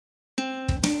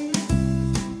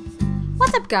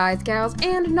What's up guys, gals,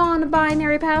 and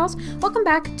non-binary pals? Welcome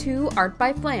back to Art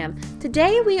by Flam.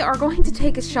 Today we are going to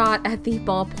take a shot at the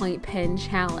ballpoint pen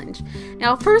challenge.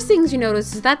 Now first things you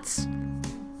notice is that's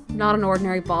not an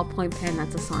ordinary ballpoint pen,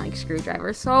 that's a sonic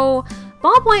screwdriver. So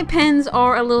ballpoint pens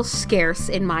are a little scarce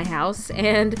in my house,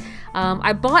 and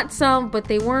I bought some, but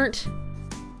they weren't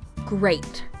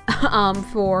great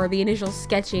for the initial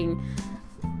sketching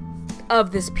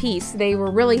of this piece. They were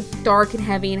really dark and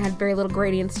heavy and had very little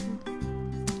gradients.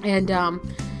 And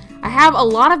I have a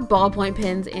lot of ballpoint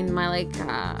pens in my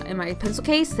in my pencil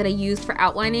case that I used for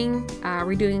outlining,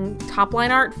 redoing top line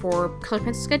art for color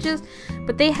pencil sketches,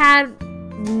 but they had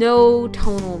no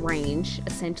tonal range.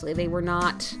 Essentially, they were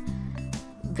not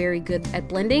very good at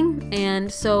blending,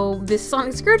 and so this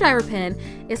sonic screwdriver pen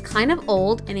is kind of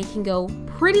old and it can go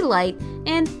pretty light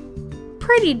and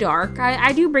pretty dark.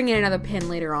 I do bring in another pen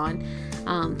later on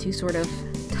to sort of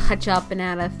touch up and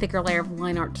add a thicker layer of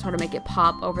line art to sort of make it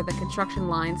pop over the construction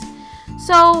lines.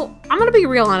 So I'm gonna be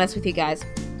real honest with you guys.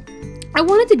 I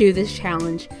wanted to do this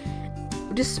challenge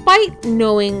despite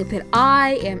knowing that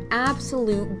I am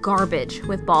absolute garbage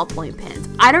with ballpoint pens.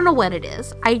 I don't know what it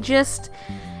is.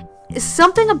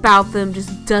 Something about them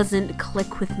just doesn't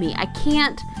click with me. I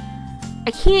can't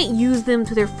use them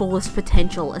to their fullest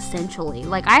potential, essentially.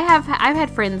 Like I've had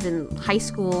friends in high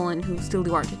school and who still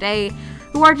do art today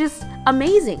who are just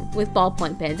amazing with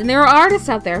ballpoint pens, and there are artists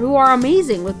out there who are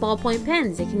amazing with ballpoint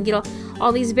pens. They can get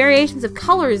all these variations of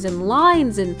colors and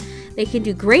lines, and they can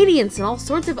do gradients and all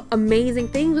sorts of amazing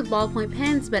things with ballpoint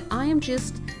pens, but I am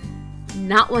just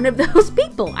not one of those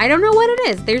people. I don't know what it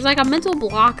is. There's like a mental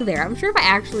block there. I'm sure if I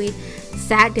actually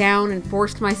sat down and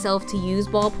forced myself to use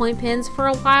ballpoint pens for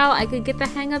a while, I could get the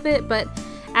hang of it, but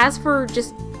as for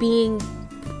just being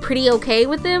pretty okay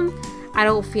with them, I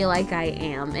don't feel like I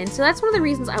am. And so that's one of the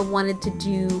reasons I wanted to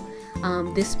do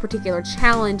this particular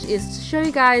challenge, is to show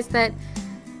you guys that,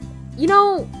 you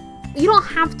know, you don't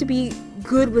have to be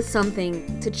good with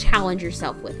something to challenge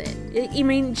yourself with it. I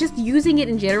mean, just using it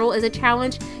in general as a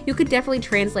challenge, you could definitely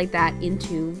translate that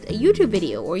into a YouTube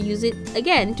video or use it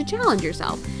again to challenge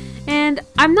yourself. And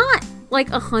I'm not like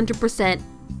 100%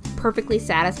 perfectly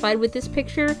satisfied with this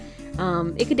picture.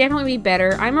 It could definitely be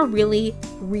better. I'm a really,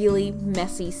 really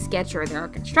messy sketcher. There are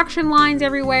construction lines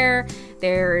everywhere.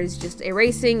 There's just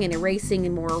erasing and erasing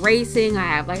and more erasing. I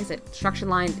have, like I said, construction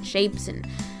line shapes and,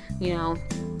 you know,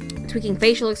 tweaking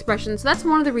facial expressions. So that's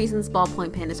one of the reasons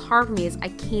ballpoint pen is hard for me, is I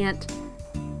can't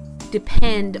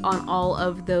depend on all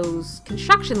of those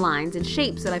construction lines and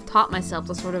shapes that I've taught myself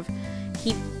to sort of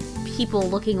keep people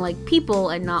looking like people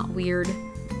and not weird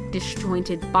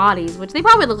disjointed bodies, which they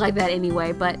probably look like that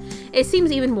anyway, but it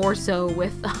seems even more so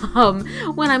with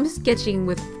when I'm sketching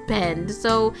with pen.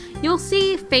 So you'll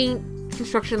see faint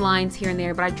construction lines here and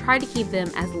there, but I try to keep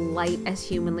them as light as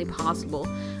humanly possible.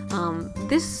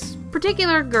 This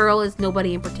particular girl is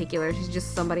nobody in particular. She's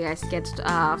just somebody I sketched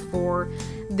for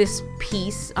this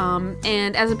piece,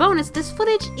 and as a bonus, this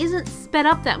footage isn't sped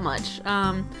up that much.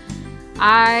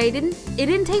 It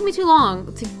didn't take me too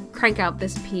long to crank out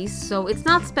this piece, so it's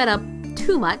not sped up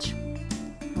too much.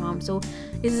 So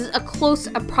this is a close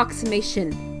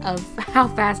approximation of how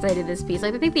fast I did this piece.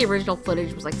 Like, I think the original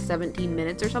footage was like 17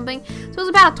 minutes or something, so it was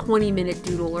about a 20-minute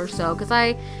doodle or so, because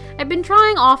I've been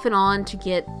trying off and on to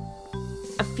get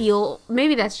a feel.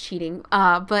 Maybe that's cheating,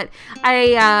 but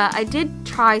I did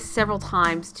try several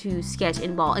times to sketch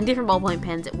in different ballpoint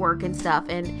pens at work and stuff,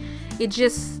 and it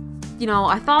just, you know,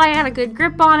 I thought I had a good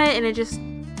grip on it, and it just,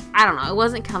 I don't know, it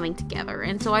wasn't coming together.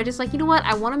 And so I just like, you know what,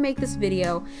 I want to make this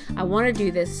video, I want to do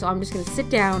this, so I'm just going to sit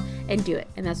down and do it.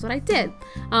 And that's what I did.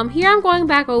 Here I'm going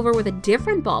back over with a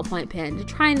different ballpoint pen to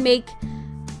try and make,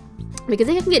 because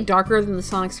it can get darker than the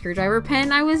sonic screwdriver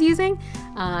pen I was using,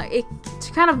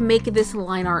 to kind of make this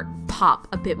line art pop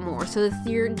a bit more, so that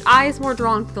your eye is more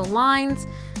drawn to the lines,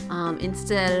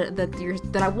 instead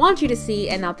that I want you to see,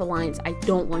 and not the lines I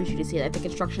don't want you to see, like the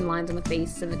construction lines on the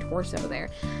face and the torso there.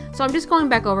 So I'm just going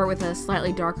back over with a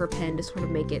slightly darker pen to sort of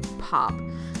make it pop.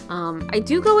 I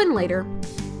do go in later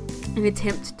and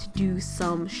attempt to do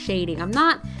some shading. I'm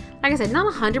not, like I said,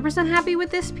 not 100% happy with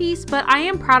this piece, but I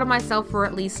am proud of myself for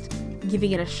at least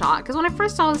giving it a shot, because when I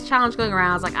first saw this challenge going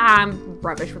around, I was like, I'm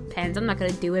rubbish with pens, I'm not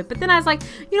gonna do it. But then I was like,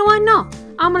 you know what, no,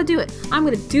 I'm gonna do it. I'm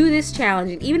gonna do this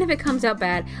challenge, and even if it comes out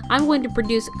bad, I'm going to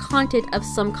produce content of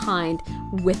some kind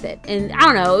with it. And I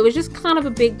don't know, it was just kind of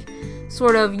a big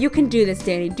sort of, you can do this,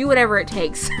 Danny, do whatever it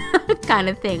takes kind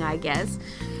of thing, I guess.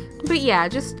 But yeah,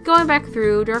 just going back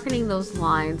through, darkening those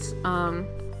lines.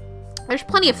 There's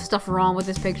plenty of stuff wrong with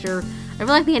this picture. I feel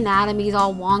like the anatomy is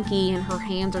all wonky, and her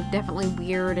hands are definitely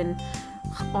weird, and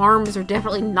arms are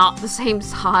definitely not the same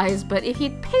size, but if you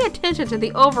pay attention to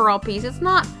the overall piece, it's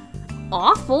not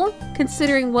awful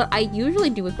considering what I usually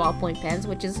do with ballpoint pens,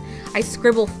 which is I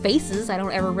scribble faces. I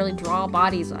don't ever really draw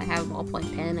bodies when I have a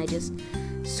ballpoint pen. I just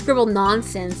scribble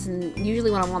nonsense, and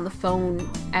usually when I'm on the phone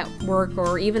at work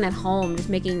or even at home just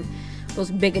making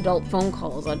those big adult phone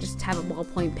calls, I'll just have a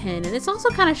ballpoint pen. And it also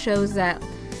kind of shows that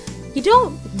you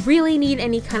don't really need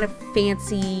any kind of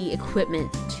fancy equipment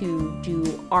to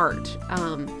do art.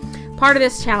 Part of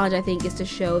this challenge, I think, is to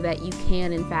show that you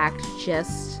can in fact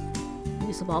just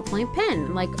use a ballpoint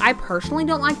pen. Like, I personally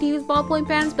don't like to use ballpoint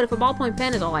pens, but if a ballpoint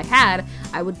pen is all I had,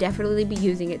 I would definitely be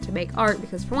using it to make art,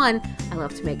 because for one, I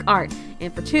love to make art,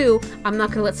 and for two, I'm not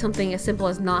gonna let something as simple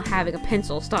as not having a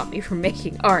pencil stop me from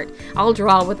making art. I'll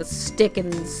draw with a stick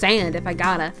and sand if I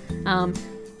gotta.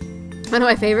 One of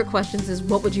my favorite questions is,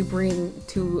 what would you bring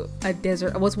to a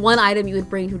desert? What's one item you would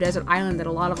bring to a desert island? That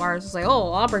a lot of artists say,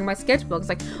 oh, I'll bring my sketchbook. It's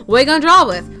like, what are you gonna draw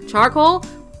with? Charcoal?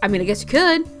 I mean, I guess you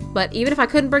could, but even if I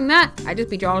couldn't bring that, I'd just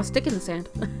be drawing a stick in the sand.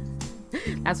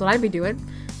 That's what I'd be doing.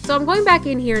 So I'm going back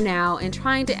in here now and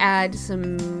trying to add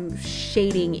some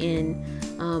shading in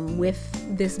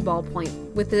with this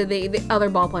ballpoint, with the other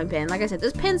ballpoint pen. Like I said,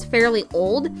 this pen's fairly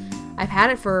old. I've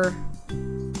had it for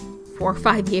 4 or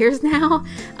 5 years now.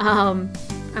 I'm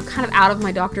kind of out of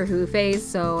my Doctor Who phase,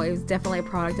 so it was definitely a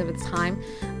product of its time.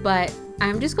 But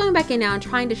I'm just going back in now and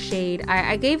trying to shade.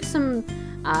 I gave some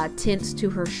tints to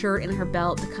her shirt and her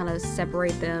belt to kind of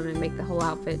separate them and make the whole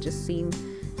outfit just seem,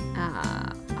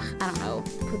 I don't know,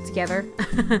 put together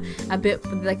a bit,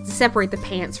 like to separate the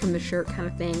pants from the shirt kind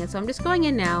of thing. And so I'm just going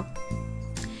in now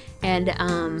and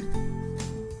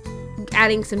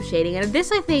adding some shading. And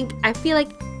this, I feel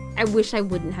like I wish I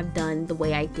wouldn't have done the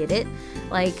way I did it.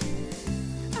 Like,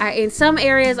 in some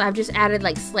areas I've just added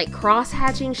like slight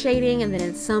cross-hatching shading, and then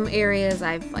in some areas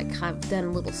I've like kind of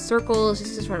done little circles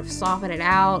just to sort of soften it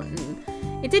out,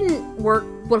 and it didn't work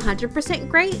 100%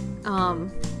 great.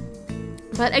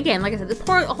 But again, like I said,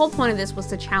 the whole point of this was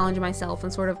to challenge myself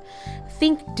and sort of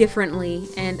think differently,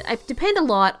 and I depend a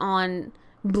lot on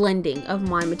blending of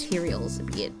my materials,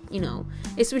 be it, you know,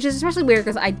 which is especially weird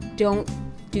because I don't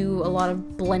do a lot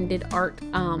of blended art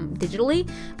digitally,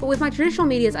 but with my traditional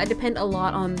medias I depend a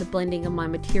lot on the blending of my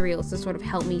materials to sort of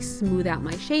help me smooth out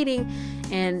my shading,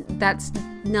 and that's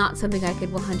not something I could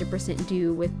 100%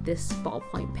 do with this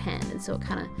ballpoint pen. And so it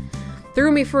kind of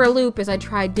threw me for a loop as I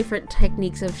tried different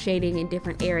techniques of shading in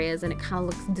different areas, and it kind of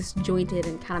looks disjointed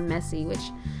and kind of messy,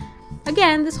 which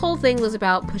again, this whole thing was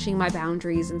about pushing my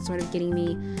boundaries and sort of getting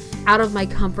me out of my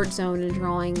comfort zone and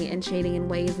drawing and shading in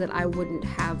ways that I wouldn't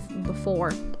have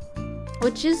before,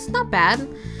 which is not bad.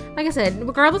 Like I said,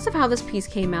 regardless of how this piece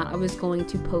came out, I was going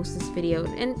to post this video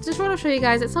and just want to show you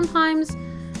guys that sometimes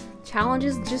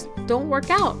challenges just don't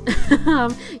work out.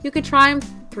 You could try them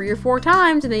 3 or 4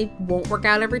 times and they won't work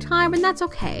out every time, and that's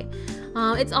okay.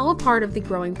 It's all a part of the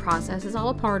growing process. It's all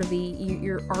a part of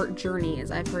your art journey, as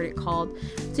I've heard it called,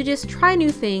 to just try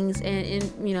new things and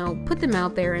you know, put them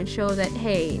out there and show that,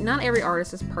 hey, not every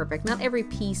artist is perfect. Not every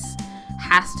piece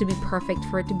has to be perfect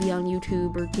for it to be on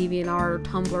YouTube or DeviantArt or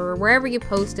Tumblr or wherever you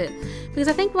post it. Because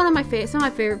I think some of my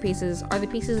favorite pieces are the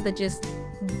pieces that just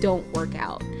don't work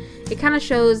out. It kind of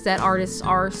shows that artists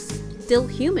are still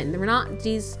human. They're not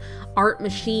these art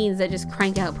machines that just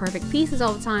crank out perfect pieces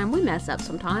all the time. We mess up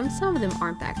sometimes. Some of them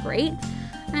aren't that great,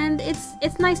 and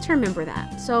it's nice to remember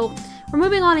that. So we're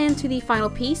moving on into the final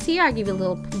piece here. I'll give you a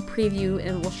little preview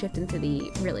and we'll shift into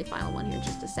the really final one here in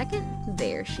just a second.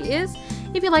 There she is.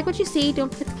 If you like what you see,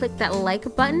 don't forget to click that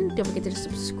like button. Don't forget to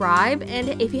subscribe,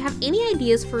 and if you have any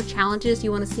ideas for challenges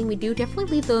you want to see me do, definitely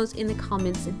leave those in the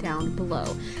comments down below.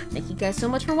 Thank you guys so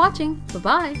much for watching. Bye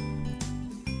bye.